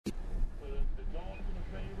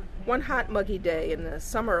One hot, muggy day in the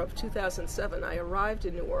summer of 2007, I arrived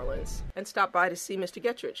in New Orleans and stopped by to see Mr.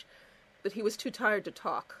 Gettridge, but he was too tired to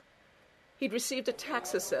talk. He'd received a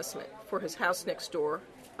tax assessment for his house next door,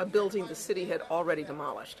 a building the city had already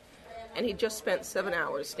demolished, and he'd just spent 7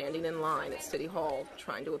 hours standing in line at City Hall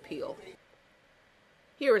trying to appeal.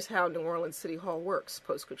 Here is how New Orleans City Hall works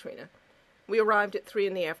post-Katrina. We arrived at 3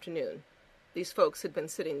 in the afternoon. These folks had been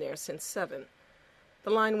sitting there since 7. The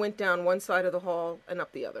line went down one side of the hall and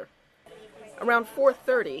up the other. Around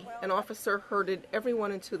 4:30, an officer herded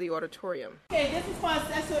everyone into the auditorium. Okay, this is for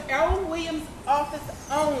Assessor Errol Williams' office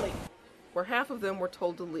only. Where half of them were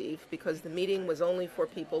told to leave because the meeting was only for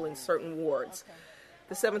people in certain wards.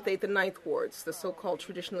 The 7th, 8th, and 9th wards, the so-called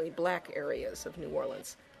traditionally black areas of New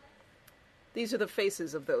Orleans. These are the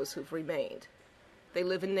faces of those who've remained. They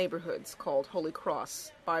live in neighborhoods called Holy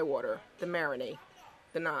Cross, Bywater, the Maroney,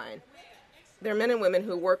 the Nine. They're men and women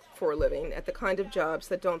who work for a living at the kind of jobs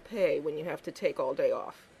that don't pay when you have to take all day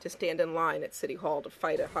off, to stand in line at City Hall to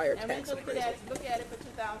fight a higher tax appraisal. Look at it for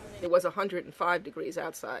 2008. It was 105 degrees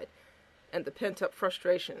outside, and the pent-up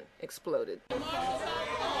frustration exploded.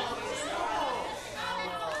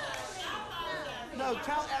 No,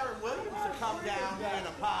 tell Aaron Williams to come down here and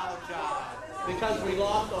apologize. Because we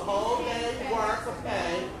lost a whole day's work of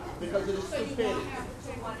pay because of the stupidity.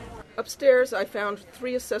 Upstairs, I found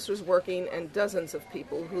 3 assessors working and dozens of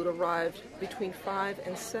people who'd arrived between 5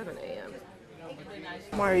 and 7 a.m.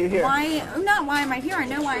 Why are you here? Not why am I here? I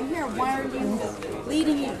know why I'm here. Why are you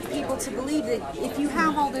leading people to believe that if you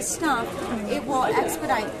have all this stuff, it will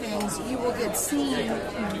expedite things? You will get seen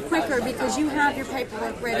quicker because you have your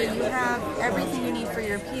paperwork ready, you have everything you need for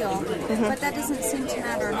your appeal. But that doesn't seem to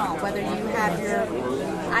matter at all, whether you have your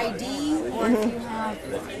ID or if you have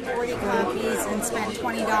 40 copies and spent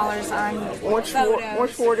 $20 on photos.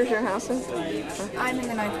 Which ward is your house in? I'm in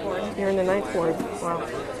the 9th ward. You're in the 9th ward. Wow.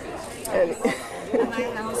 And my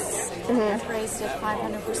house appraised at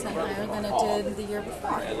 500% higher than it did the year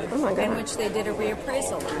before. Oh my God. In which they did a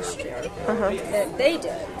reappraisal last year. That they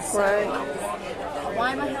did. So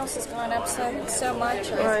why my house has gone up so much?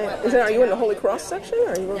 Right. Are you in the Holy Cross section, or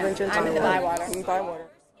are you over in Gentile? I'm in the Bywater. In Bywater.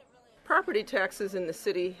 Property taxes in the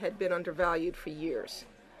city had been undervalued for years.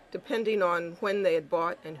 Depending on when they had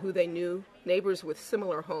bought and who they knew, neighbors with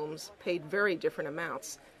similar homes paid very different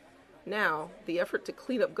amounts. Now, the effort to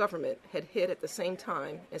clean up government had hit at the same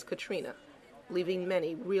time as Katrina, leaving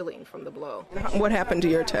many reeling from the blow. What happened to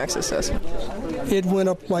your tax assessment? It went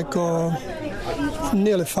up like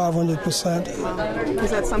nearly 500%. Is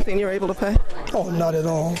that something you're able to pay? Oh, not at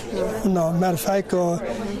all. No, matter of fact,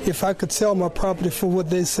 if I could sell my property for what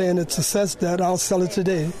they're saying it's assessed at, I'll sell it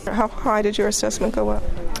today. How high did your assessment go up?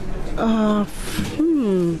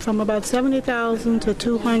 From about $70,000 to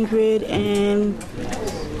 $252,000.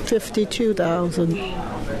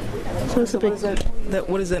 So it's a big.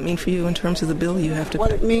 What does that mean for you in terms of the bill you have to pay?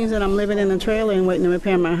 Well, it means that I'm living in a trailer and waiting to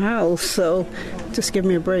repair my house. So just give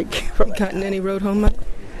me a break. Gotten any road home money?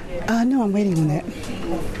 No, I'm waiting on that.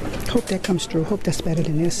 Hope that comes through. Hope that's better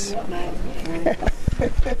than this.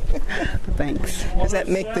 Thanks. Does that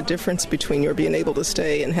make the difference between your being able to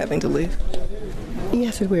stay and having to leave?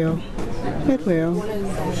 Yes, it will. It will.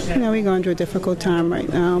 You know, we're going through a difficult time right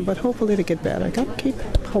now, but hopefully it'll get better. Got to keep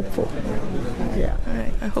hopeful. Yeah. All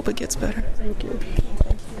right. I hope it gets better. Thank you.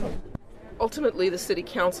 Ultimately, the city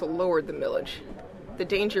council lowered the millage. The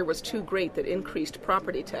danger was too great that increased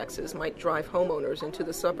property taxes might drive homeowners into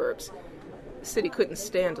the suburbs. The city couldn't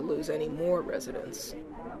stand to lose any more residents.